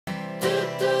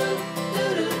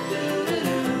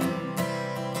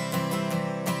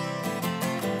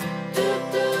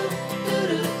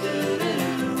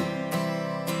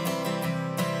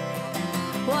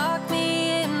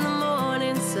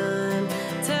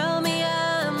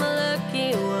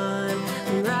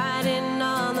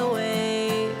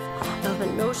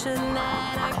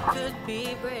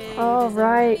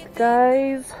Alright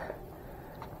guys,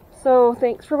 so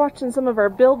thanks for watching some of our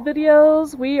build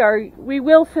videos. We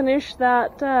will finish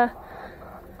that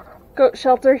goat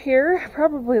shelter here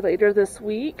probably later this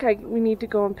week. We need to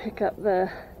go and pick up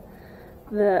the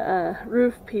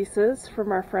roof pieces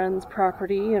from our friend's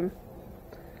property, and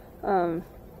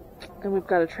we've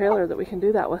got a trailer that we can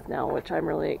do that with now, which I'm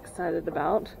really excited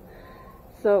about.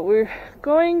 So we're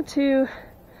going to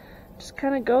just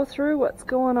kind of go through what's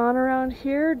going on around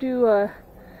here, do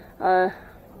a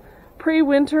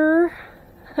pre-winter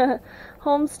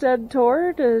homestead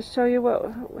tour to show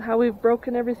you how we've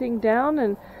broken everything down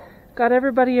and got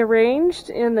everybody arranged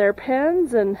in their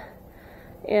pens, and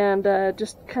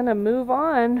just kind of move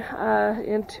on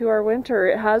into our winter.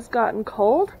 It has gotten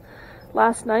cold.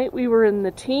 Last night we were in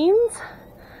the teens.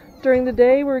 During the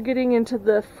day we're getting into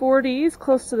the 40s,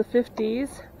 close to the 50s,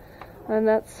 and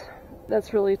that's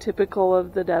really typical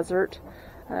of the desert.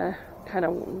 Kind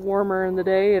of warmer in the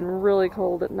day and really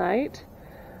cold at night.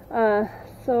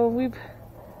 So we've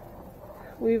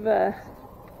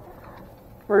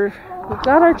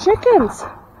got our chickens.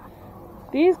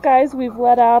 These guys we've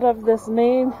let out of this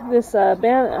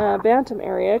bantam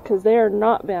area because they are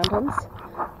not bantams.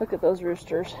 Look at those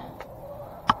roosters.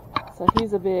 So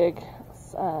he's a big,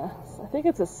 I think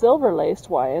it's a silver-laced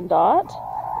Wyandotte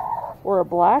or a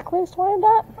black-laced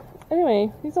Wyandotte.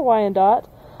 Anyway, he's a Wyandotte,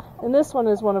 and this one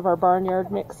is one of our barnyard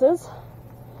mixes.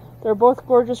 They're both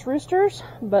gorgeous roosters,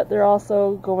 but they're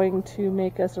also going to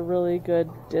make us a really good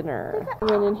dinner. And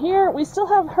then in here, we still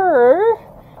have her.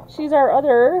 She's our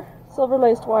other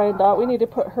silver-laced Wyandotte. We need to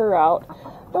put her out.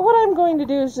 But what I'm going to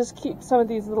do is just keep some of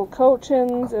these little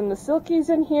cochins and the silkies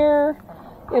in here.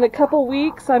 In a couple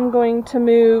weeks, I'm going to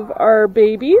move our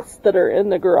babies that are in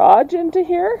the garage into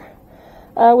here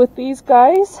with these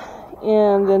guys.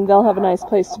 And then they'll have a nice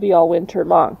place to be all winter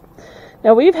long.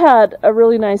 Now we've had a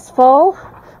really nice fall.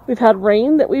 We've had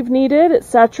rain that we've needed. It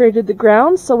saturated the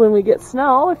ground, so when we get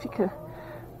snow, if you can,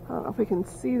 I don't know if we can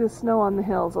see the snow on the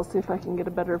hills. I'll see if I can get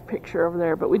a better picture over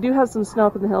there. But we do have some snow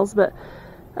up in the hills. But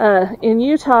in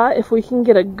Utah, if we can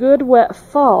get a good wet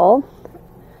fall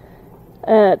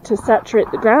to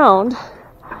saturate the ground,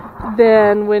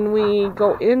 then when we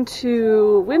go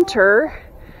into winter,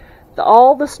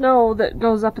 all the snow that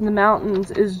goes up in the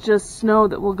mountains is just snow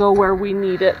that will go where we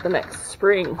need it the next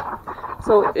spring.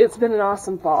 So it's been an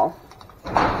awesome fall.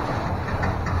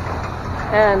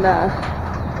 And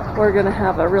we're going to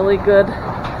have a really good,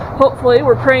 hopefully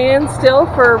we're praying still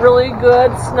for a really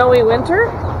good snowy winter.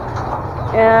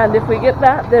 And if we get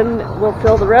that, then we'll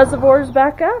fill the reservoirs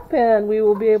back up and we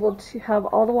will be able to have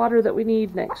all the water that we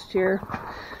need next year.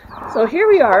 So here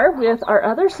we are with our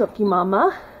other silky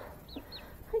mama.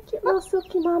 Cute little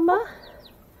silky mama,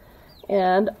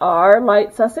 and our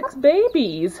light Sussex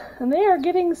babies, and they are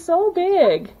getting so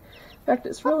big. In fact,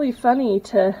 it's really funny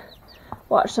to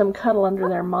watch them cuddle under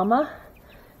their mama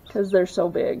because they're so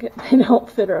big. They don't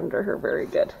fit under her very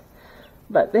good,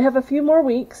 but they have a few more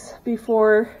weeks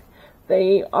before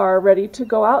they are ready to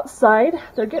go outside.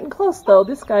 They're getting close though.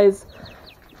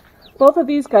 Both of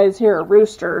these guys here are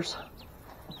roosters,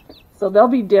 so they'll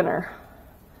be dinner.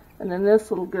 And then this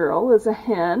little girl is a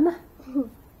hen,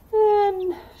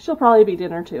 and she'll probably be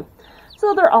dinner too.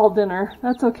 So they're all dinner.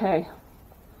 That's okay,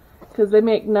 because they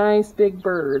make nice big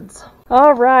birds.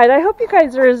 All right, I hope you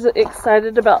guys are as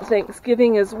excited about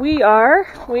Thanksgiving as we are.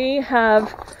 We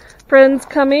have friends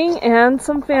coming and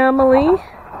some family,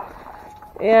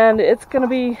 and it's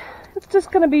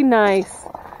just gonna be nice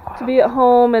to be at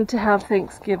home and to have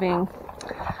Thanksgiving.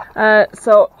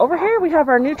 So over here we have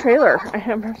our new trailer. I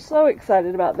am so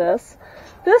excited about this.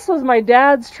 This was my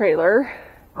dad's trailer,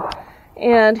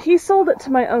 and he sold it to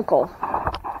my uncle.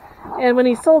 And when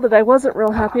he sold it, I wasn't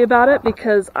real happy about it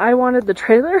because I wanted the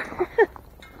trailer.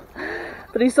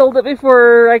 But he sold it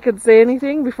before I could say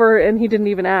anything, and he didn't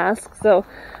even ask.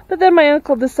 But then my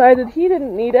uncle decided he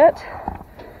didn't need it,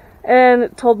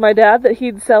 and told my dad that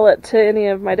he'd sell it to any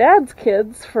of my dad's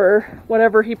kids for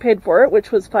whatever he paid for it,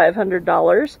 which was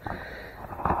 $500.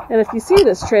 And if you see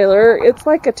this trailer, it's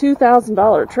like a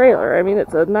 $2,000 trailer. I mean,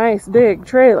 it's a nice big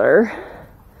trailer.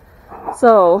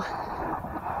 So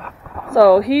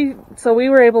we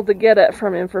were able to get it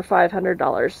from him for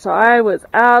 $500. So I was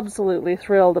absolutely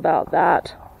thrilled about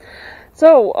that.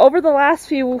 So over the last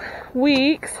few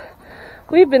weeks,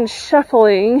 we've been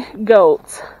shuffling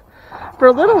goats. For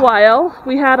a little while,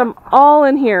 we had them all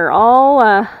in here. All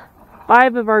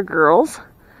 5 of our girls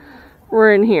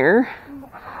were in here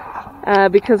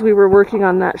because we were working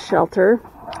on that shelter.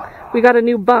 We got a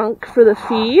new bunk for the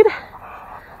feed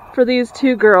for these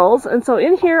 2 girls. And so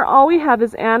in here, all we have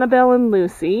is Annabelle and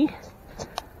Lucy.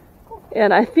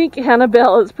 And I think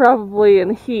Annabelle is probably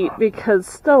in heat because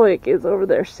Stoic is over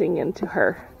there singing to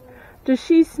her. Does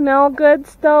she smell good,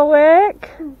 Stoic?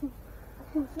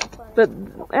 But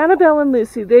Annabelle and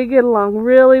Lucy, they get along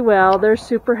really well. They're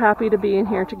super happy to be in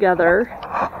here together.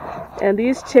 And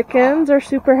these chickens are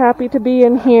super happy to be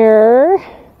in here.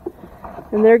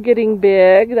 And they're getting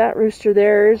big. That rooster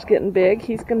there is getting big.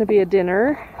 He's going to be a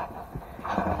dinner.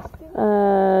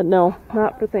 No,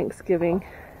 not for Thanksgiving.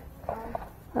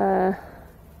 Hey,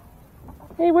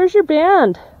 where's your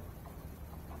band?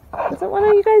 Doesn't one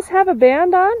of you guys have a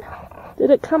band on? Did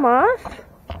it come off?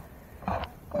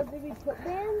 Did we put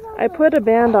bands on? I put a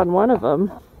band on one of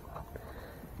them.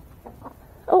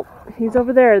 Oh, he's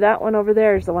over there. That one over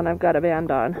there is the one I've got a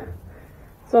band on.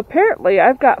 So apparently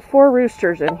I've got 4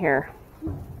 roosters in here.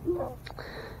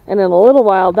 And in a little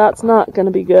while that's not going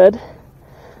to be good.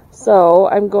 So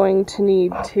I'm going to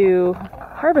need to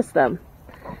harvest them.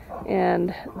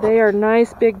 And they are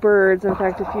nice big birds. In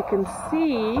fact, if you can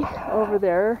see over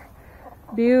there,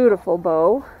 beautiful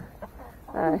Beau.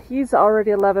 He's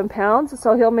already 11 pounds,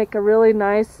 so he'll make a really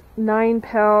nice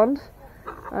 9-pound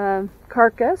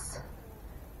carcass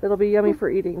that'll be yummy for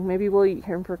eating. Maybe we'll eat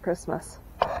him for Christmas.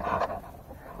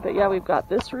 But yeah, we've got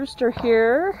this rooster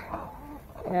here.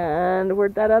 And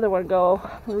where'd that other one go?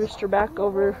 A rooster back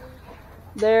over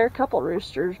there. A couple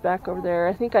roosters back over there.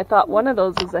 I think I thought one of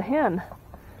those was a hen.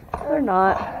 They're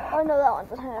not. Oh no, that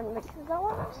one's a hen. Is that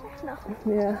one? No.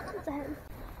 Yeah. It's a hen.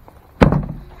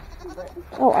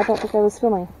 Oh, I don't think I was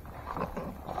filming.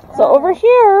 So over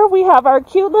here we have our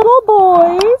cute little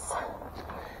boys.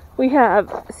 We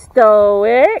have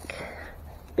Stoic,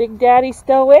 Big Daddy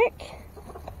Stoic.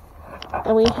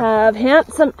 And we have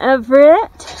Handsome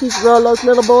Everett. He's Rolo's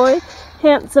little boy.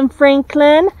 Handsome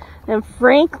Franklin. And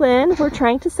Franklin, we're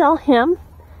trying to sell him.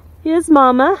 His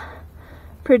mama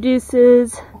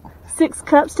produces 6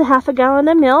 cups to half a gallon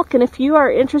of milk. And if you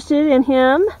are interested in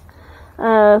him,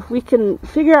 we can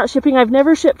figure out shipping. I've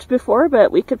never shipped before,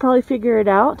 but we could probably figure it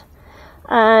out.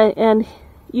 And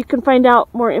you can find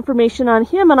out more information on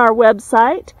him on our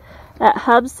website at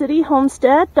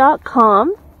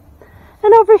hubcityhomestead.com.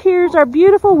 And over here is our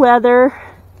beautiful weather.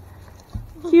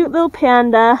 Cute little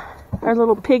panda. Our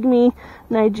little pygmy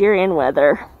Nigerian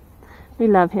weather. We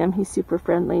love him. He's super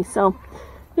friendly. So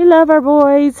we love our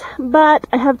boys. But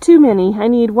I have too many. I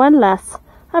need one less.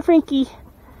 Hi, Frankie.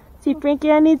 See, Frankie,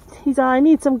 I need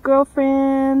some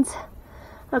girlfriends.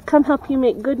 I'll come help you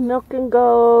make good milk and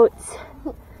goats.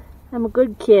 I'm a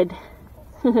good kid.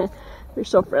 They're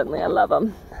so friendly. I love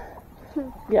them.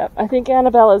 Yep, I think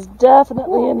Annabelle is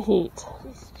definitely in heat.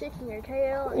 She's sticking her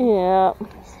tail. Yeah.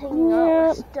 She's hanging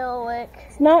out with Stoic.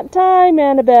 It's not time,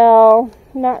 Annabelle.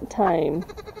 Not time.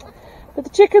 But the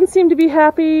chickens seem to be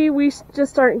happy. We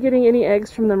just aren't getting any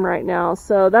eggs from them right now.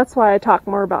 So that's why I talk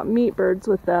more about meat birds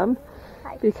with them.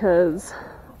 Because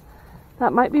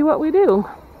that might be what we do.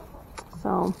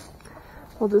 So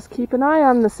we'll just keep an eye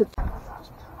on the situation.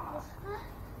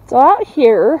 So out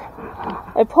here,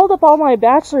 I pulled up all my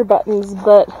bachelor buttons,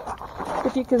 but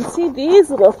if you can see these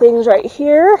little things right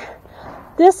here,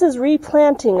 this is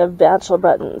replanting of bachelor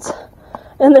buttons.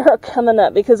 And they're coming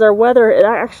up because our weather, it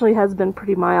actually has been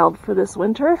pretty mild for this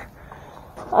winter.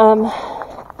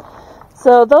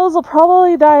 So those will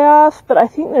probably die off, but I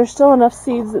think there's still enough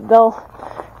seeds that they'll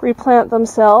replant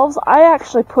themselves. I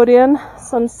actually put in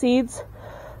some seeds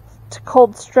to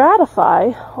cold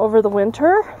stratify over the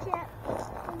winter.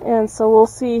 And so we'll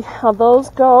see how those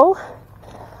go.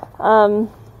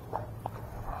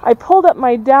 I pulled up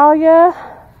my dahlia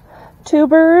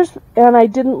tubers and I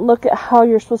didn't look at how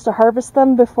you're supposed to harvest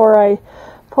them before I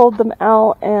pulled them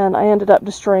out, and I ended up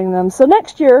destroying them. So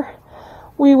next year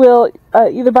we will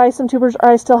either buy some tubers, or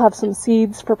I still have some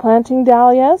seeds for planting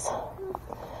dahlias.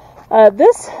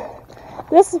 This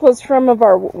was from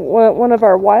one of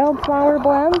our wildflower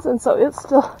blends, and so it's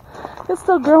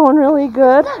still growing really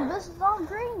good. Yeah, this is all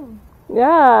green.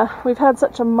 Yeah, we've had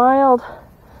such a mild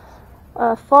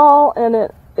fall, and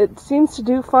it seems to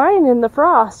do fine in the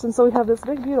frost, and so we have this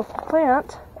big beautiful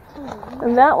plant.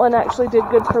 And that one actually did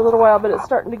good for a little while, but it's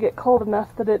starting to get cold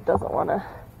enough that it doesn't want to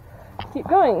keep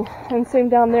going. And same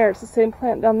down there, it's the same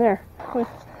plant down there. We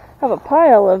have a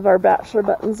pile of our bachelor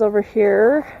buttons over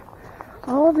here.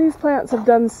 All of these plants have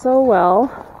done so well,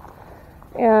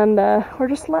 and we're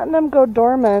just letting them go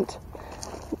dormant.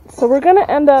 So we're going to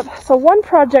end up, so one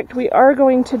project we are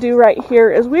going to do right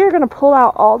here is we are going to pull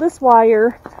out all this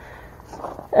wire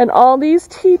and all these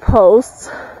T-posts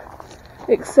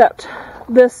except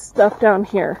this stuff down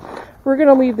here. We're going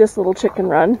to leave this little chicken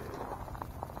run,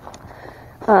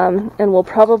 and we'll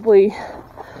probably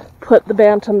put the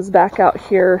bantams back out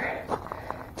here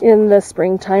in the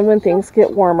springtime when things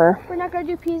get warmer. We're not going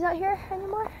to do peas out here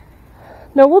anymore?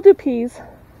 No, we'll do peas.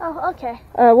 Oh, okay.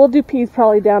 We'll do peas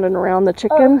probably down and around the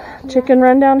chicken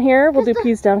run down here. We'll do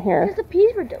peas down here. Because the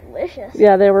peas were delicious.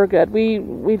 Yeah, they were good.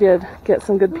 We did get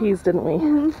some good peas, didn't we?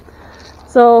 Mm-hmm.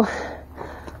 So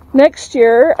next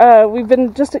year, we've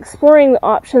been just exploring the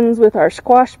options with our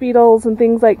squash beetles and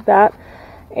things like that.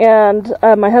 And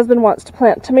my husband wants to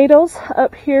plant tomatoes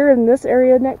up here in this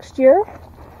area next year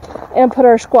and put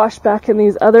our squash back in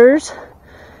these others.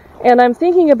 And I'm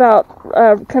thinking about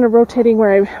kind of rotating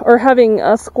or having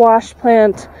a squash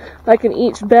plant like in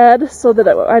each bed so that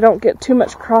I don't get too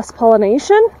much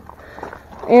cross-pollination.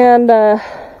 And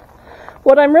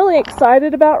what I'm really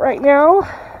excited about right now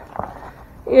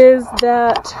is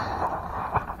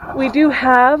that we do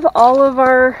have all of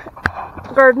our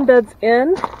garden beds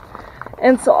in.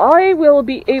 And so I will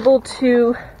be able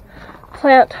to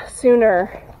plant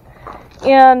sooner.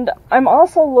 And I'm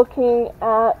also looking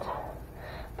at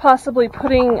possibly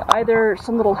putting either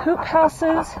some little hoop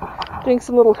houses, doing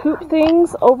some little hoop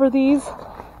things over a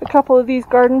couple of these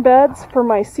garden beds for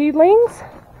my seedlings.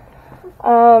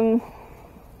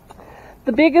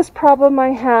 The biggest problem I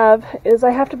have is I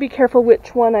have to be careful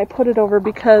which one I put it over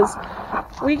because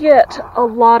we get a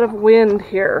lot of wind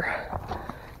here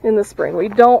in the spring. We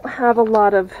don't have a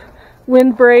lot of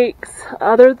wind breaks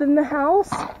other than the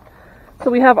house. So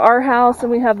we have our house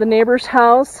and we have the neighbor's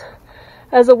house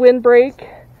as a windbreak.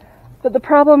 But the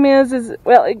problem is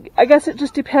well, I guess it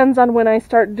just depends on when I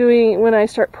start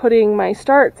putting my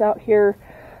starts out here.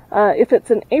 If it's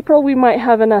in April, we might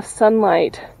have enough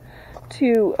sunlight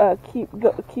to keep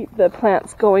the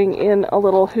plants going in a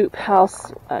little hoop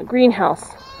house, greenhouse.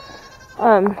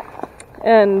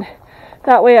 And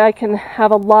that way I can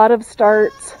have a lot of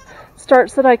starts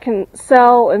that I can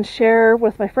sell and share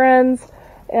with my friends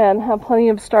and have plenty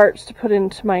of starts to put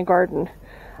into my garden.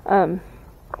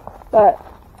 But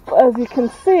as you can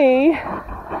see,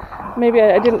 maybe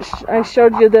I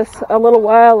showed you this a little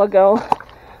while ago.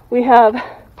 We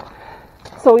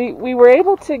were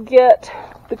able to get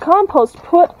the compost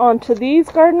put onto these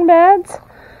garden beds,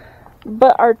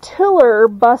 but our tiller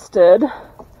busted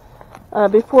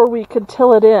before we could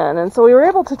till it in. And so we were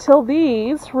able to till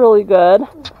these really good.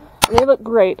 And they look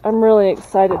great. I'm really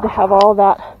excited to have all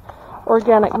that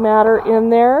organic matter in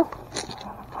there.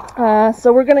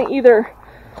 So we're going to either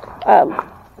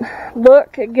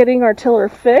look at getting our tiller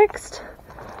fixed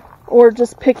or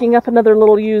just picking up another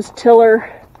little used tiller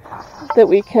that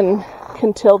we can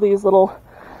till these little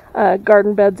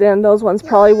garden beds in. Those ones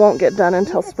probably won't get done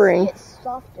until spring.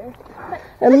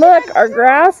 And look, our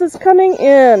grass is coming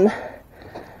in.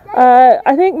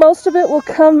 I think most of it will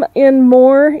come in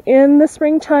more in the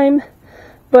springtime,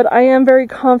 but I am very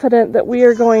confident that we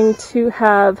are going to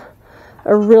have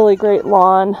a really great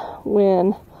lawn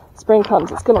when spring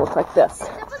comes. It's going to look like this.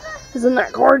 Isn't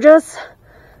that gorgeous?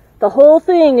 The whole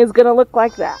thing is going to look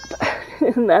like that.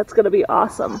 And that's going to be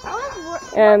awesome.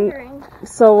 And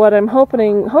so what I'm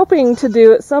hoping to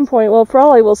do at some point, well,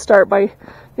 probably we'll start by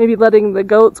maybe letting the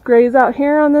goats graze out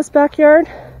here on this backyard.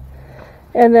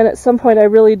 And then at some point I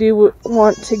really do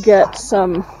want to get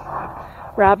some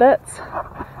rabbits,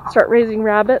 start raising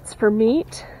rabbits for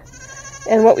meat.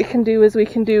 And what we can do is we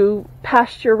can do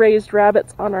pasture raised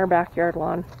rabbits on our backyard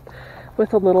lawn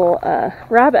with a little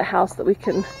rabbit house that we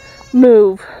can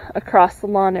move across the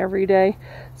lawn every day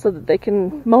so that they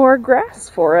can mow our grass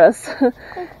for us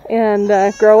and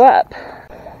grow up.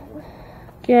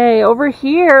 Okay, over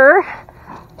here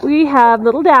we have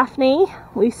little Daphne.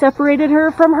 We separated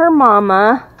her from her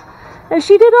mama and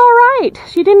she did all right.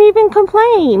 She didn't even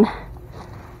complain,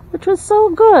 which was so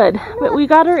good. But we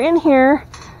got her in here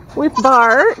with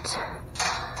Bart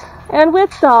and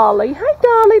with Dolly. Hi,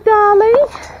 Dolly.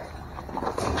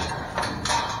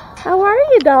 How are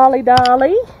you, Dolly?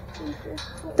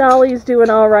 Dolly's doing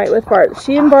all right with Bart.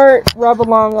 She and Bart rub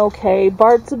along okay.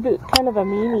 Bart's a bit kind of a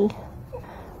meanie.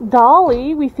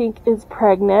 Dolly, we think, is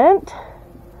pregnant.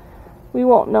 We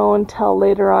won't know until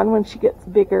later on when she gets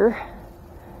bigger.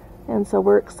 And so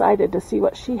we're excited to see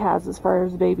what she has as far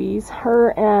as babies.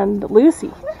 Her and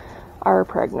Lucy are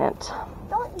pregnant.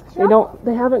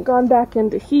 They haven't gone back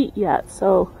into heat yet,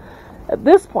 so at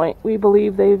this point we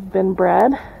believe they've been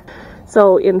bred.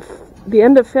 So in the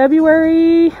end of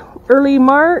February, early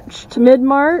March to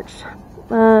mid-March,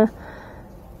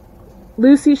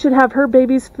 Lucy should have her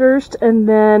babies first, and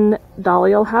then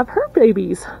Dolly will have her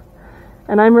babies.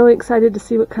 And I'm really excited to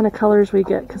see what kind of colors we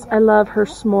get, because I love her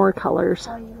s'more colors.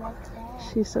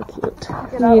 She's so cute.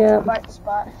 Yeah.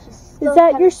 Is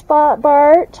that your spot,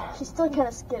 Bart? She's still kind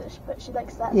of skittish, but she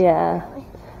likes that. Yeah.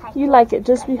 You like it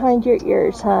just behind your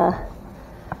ears, huh?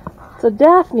 So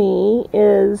Daphne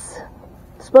is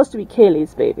supposed to be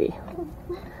Kaylee's baby.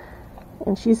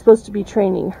 And she's supposed to be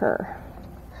training her.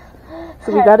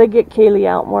 So we gotta get Kaylee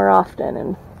out more often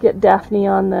and get Daphne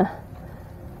on the...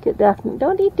 Get Daphne...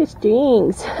 Don't eat the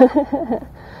strings!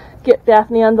 Get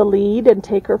Daphne on the lead and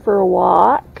take her for a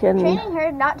walk. And training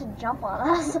her not to jump on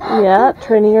us. Yeah,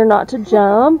 training her not to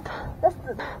jump.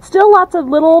 Still lots of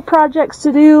little projects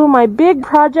to do. My big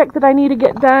project that I need to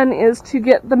get done is to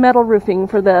get the metal roofing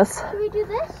for this. Can we do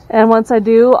this? And once I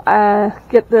do,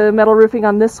 get the metal roofing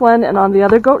on this one and on the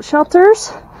other goat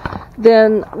shelters,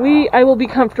 then I will be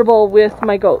comfortable with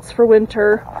my goats for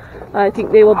winter. I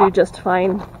think they will do just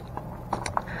fine.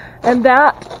 And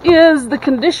that is the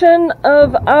condition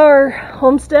of our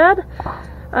homestead.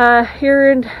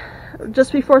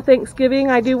 Just before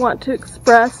Thanksgiving, I do want to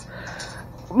express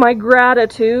my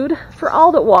gratitude for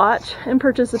all that watch and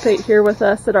participate here with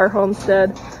us at our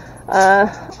homestead.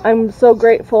 I'm so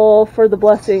grateful for the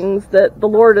blessings that the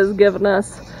Lord has given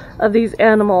us of these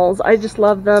animals. I just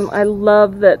love them. I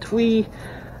love that we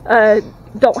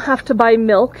don't have to buy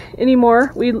milk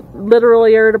anymore. We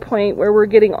literally are at a point where we're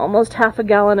getting almost half a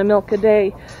gallon of milk a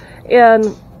day, and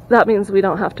that means we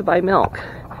don't have to buy milk.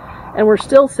 And we're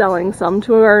still selling some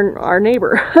to our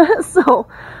neighbor. So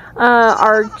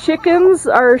our chickens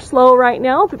are slow right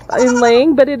now in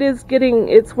laying, but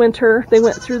it's winter. They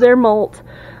went through their molt.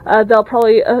 They'll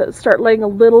probably start laying a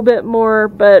little bit more,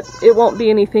 but it won't be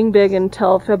anything big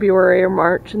until February or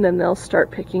March, and then they'll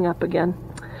start picking up again.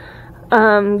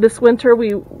 This winter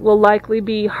we will likely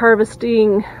be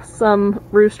harvesting some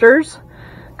roosters,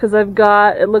 because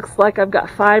it looks like I've got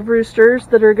 5 roosters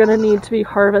that are going to need to be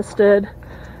harvested,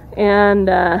 and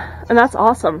that's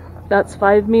awesome. That's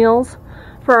 5 meals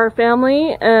for our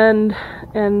family, and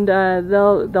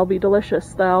they'll be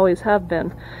delicious. They always have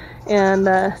been.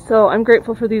 And so I'm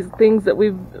grateful for these things that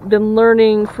we've been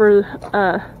learning for.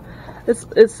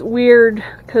 It's weird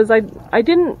because I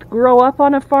didn't grow up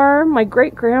on a farm. My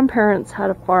great-grandparents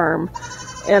had a farm,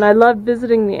 and I loved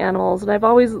visiting the animals, and I've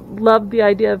always loved the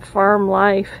idea of farm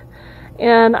life.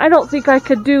 And I don't think I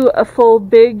could do a full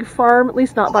big farm, at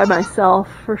least not by myself,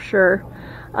 for sure.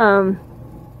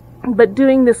 But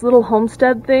doing this little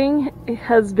homestead thing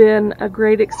has been a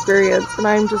great experience, and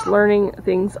I'm just learning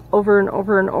things over and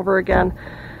over and over again.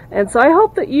 And so I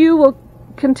hope that you will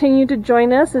continue to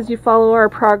join us as you follow our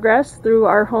progress through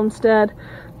our homestead,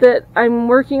 that I'm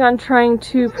working on trying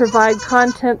to provide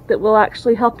content that will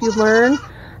actually help you learn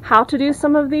how to do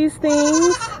some of these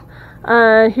things.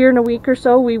 Here in a week or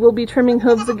so we will be trimming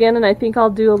hooves again, and I think I'll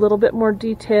do a little bit more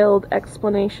detailed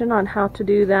explanation on how to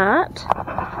do that.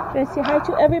 Can I say hi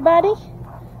to everybody?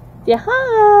 Say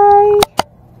hi!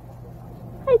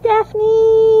 Hi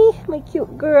Daphne! My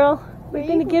cute girl. You're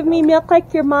going to give me milk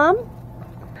like your mom?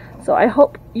 So I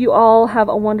hope you all have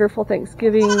a wonderful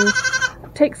Thanksgiving.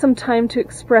 Take some time to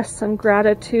express some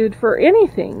gratitude for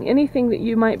anything that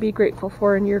you might be grateful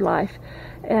for in your life.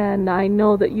 And I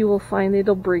know that you will find that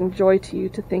it'll bring joy to you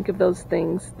to think of those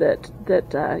things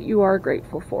that you are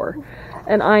grateful for.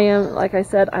 And I am, like I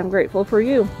said, I'm grateful for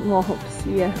you. And we'll hope to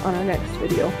see you on our next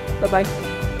video. Bye-bye.